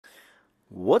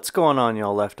What's going on,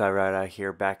 y'all? Left Eye, Right Eye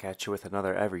here, back at you with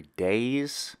another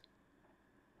Everydays.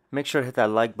 Make sure to hit that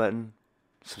like button,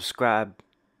 subscribe,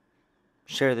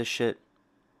 share this shit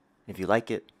if you like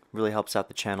it. Really helps out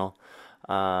the channel.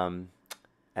 Um,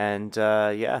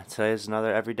 yeah, today's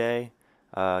another Everyday.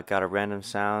 Got a random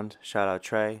sound. Shout out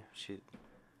Trey. She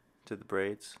did the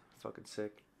braids. Fucking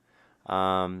sick.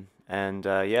 Yeah,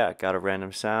 got a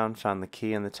random sound. Found the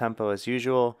key and the tempo as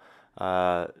usual.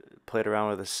 Played around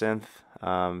with a synth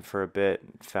for a bit.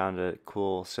 Found a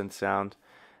cool synth sound,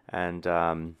 and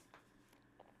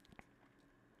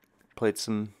played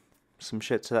some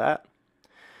shit to that.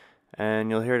 And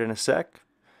you'll hear it in a sec.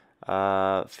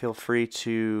 Feel free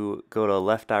to go to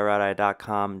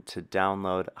lefteyerigheye.com to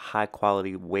download high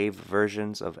quality wave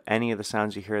versions of any of the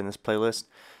sounds you hear in this playlist.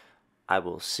 I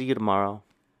will see you tomorrow.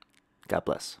 God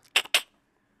bless.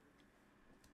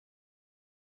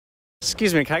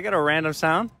 Excuse me, can I get a random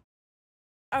sound?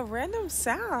 A random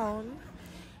sound?